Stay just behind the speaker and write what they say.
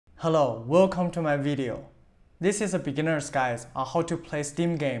Hello, welcome to my video. This is a beginner's guide on how to play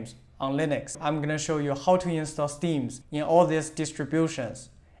Steam games on Linux. I'm gonna show you how to install Steam in all these distributions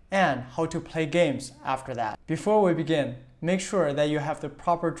and how to play games after that. Before we begin, make sure that you have the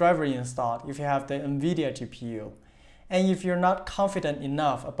proper driver installed if you have the NVIDIA GPU. And if you're not confident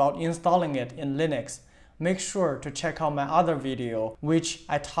enough about installing it in Linux, make sure to check out my other video, which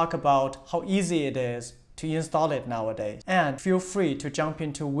I talk about how easy it is to install it nowadays. And feel free to jump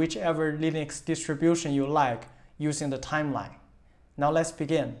into whichever Linux distribution you like using the timeline. Now let's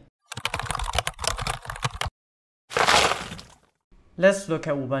begin. Let's look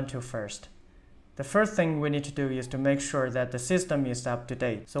at Ubuntu first. The first thing we need to do is to make sure that the system is up to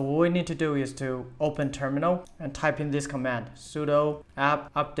date. So what we need to do is to open terminal and type in this command, sudo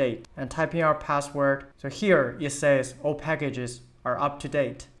apt update, and type in our password. So here it says all packages are up to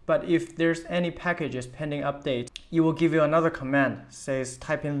date. But if there's any packages pending update, it will give you another command, says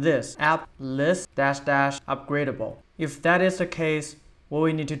type in this apt list -- upgradable. If that is the case, what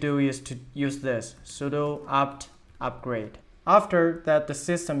we need to do is to use this sudo apt upgrade. After that the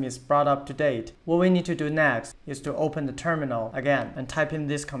system is brought up to date, what we need to do next is to open the terminal again and type in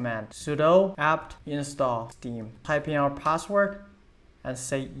this command, sudo apt install steam. Type in our password and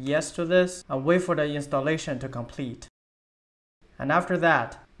say yes to this and wait for the installation to complete. And after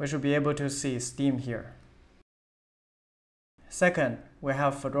that, we should be able to see Steam here. Second, we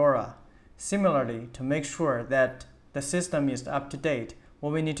have Fedora. Similarly, to make sure that the system is up to date,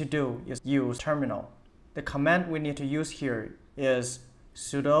 what we need to do is use terminal. The command we need to use here is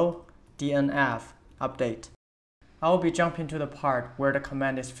sudo dnf update. I will be jumping to the part where the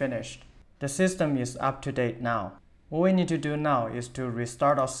command is finished. The system is up to date now. What we need to do now is to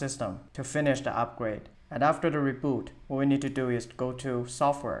restart our system to finish the upgrade. And after the reboot, what we need to do is go to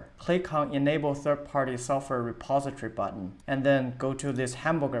Software, click on Enable Third-Party Software Repository button, and then go to this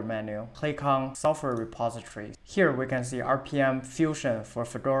hamburger menu, click on Software Repositories. Here we can see RPM Fusion for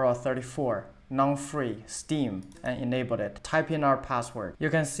Fedora 34, non-free, Steam, and enabled it. Type in our password. You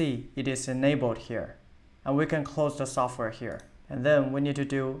can see it is enabled here. And we can close the software here. And then we need to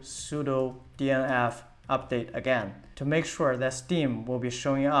do sudo dnf update again to make sure that Steam will be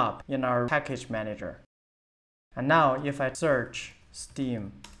showing up in our package manager. And now if I search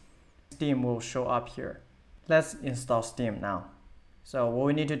Steam, Steam will show up here. Let's install Steam now. So what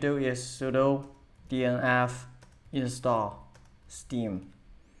we need to do is sudo dnf install Steam.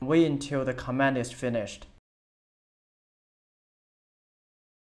 Wait until the command is finished.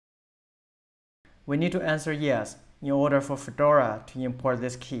 We need to answer yes in order for Fedora to import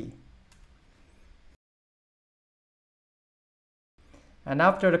this key. And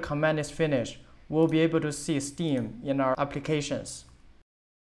after the command is finished, we'll be able to see Steam in our applications.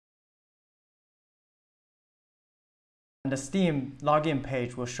 And the Steam login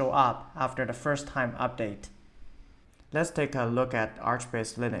page will show up after the first time update. Let's take a look at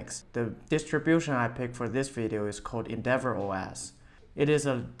Arch-based Linux. The distribution I picked for this video is called EndeavorOS. It is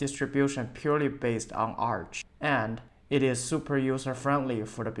a distribution purely based on Arch, and it is super user-friendly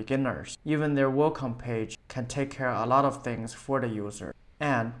for the beginners. Even their welcome page can take care of a lot of things for the user.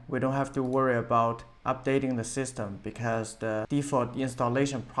 And we don't have to worry about updating the system because the default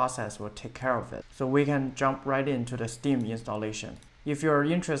installation process will take care of it. So we can jump right into the Steam installation. If you're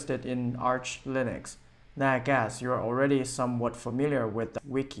interested in ArchLinux, then I guess you're already somewhat familiar with the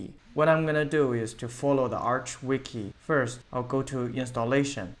wiki. What I'm gonna do is to follow the Arch wiki. First, I'll go to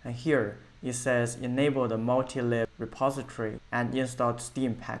installation, and here it says enable the multi-lib repository and install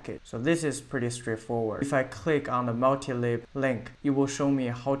Steam package. So this is pretty straightforward. If I click on the multi-lib link, it will show me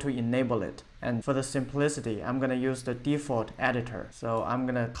how to enable it. And for the simplicity, I'm gonna use the default editor. So I'm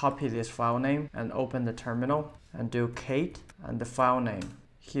gonna copy this file name and open the terminal and do cat and the file name.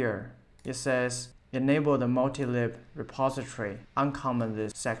 Here it says enable the multi-lib repository, uncomment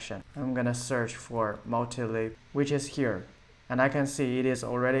this section. I'm gonna search for multi-lib, which is here. And I can see it is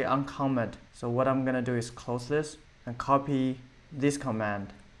already uncommented. So what I'm gonna do is close this and copy this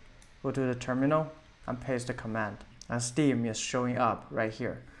command. Go to the terminal and paste the command. And Steam is showing up right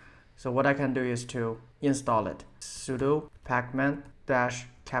here. So what I can do is to install it. Sudo pacman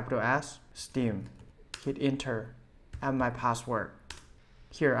 -S Steam. Hit enter and my password.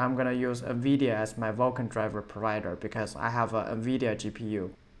 Here I'm gonna use NVIDIA as my Vulkan driver provider because I have a NVIDIA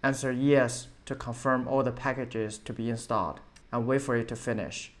GPU. Answer yes to confirm all the packages to be installed and wait for it to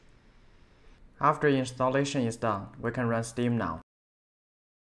finish. After installation is done, we can run Steam now.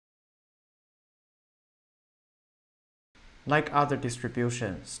 Like other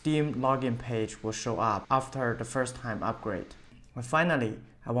distributions, Steam login page will show up after the first time upgrade. And finally,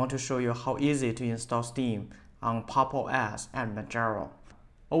 I want to show you how easy to install Steam on PopOS and Manjaro.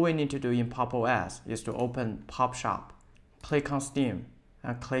 all we need to do in PopOS is to open PopShop, click on Steam,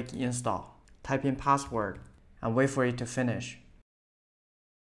 and click Install. Type in password and wait for it to finish.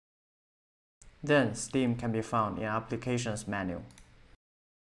 Then Steam can be found in Applications menu.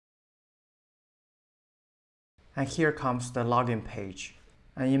 And here comes the login page.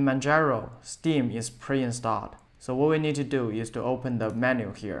 And in Manjaro, Steam is pre-installed. So what we need to do is to open the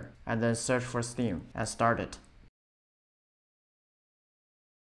menu here and then search for Steam and start it.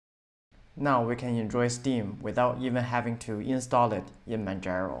 Now we can enjoy Steam without even having to install it in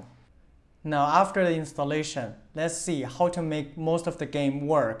Manjaro. Now after the installation, let's see how to make most of the game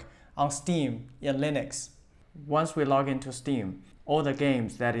work on Steam in Linux. Once we log into Steam, all the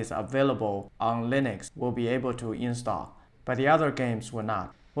games that is available on Linux will be able to install, but the other games will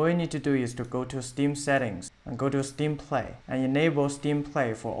not. What we need to do is to go to Steam settings and go to Steam Play and enable Steam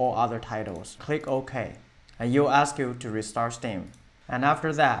Play for all other titles. Click OK and it will ask you to restart Steam. And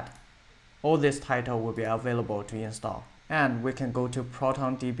after that, all this title will be available to install. And we can go to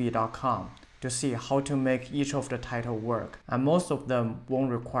ProtonDB.com to see how to make each of the title work. And most of them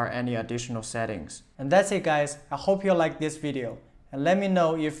won't require any additional settings. And that's it guys. I hope you liked this video. And let me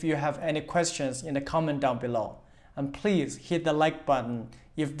know if you have any questions in the comment down below. And please hit the like button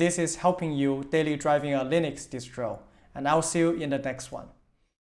if this is helping you daily driving a Linux distro. And I'll see you in the next one.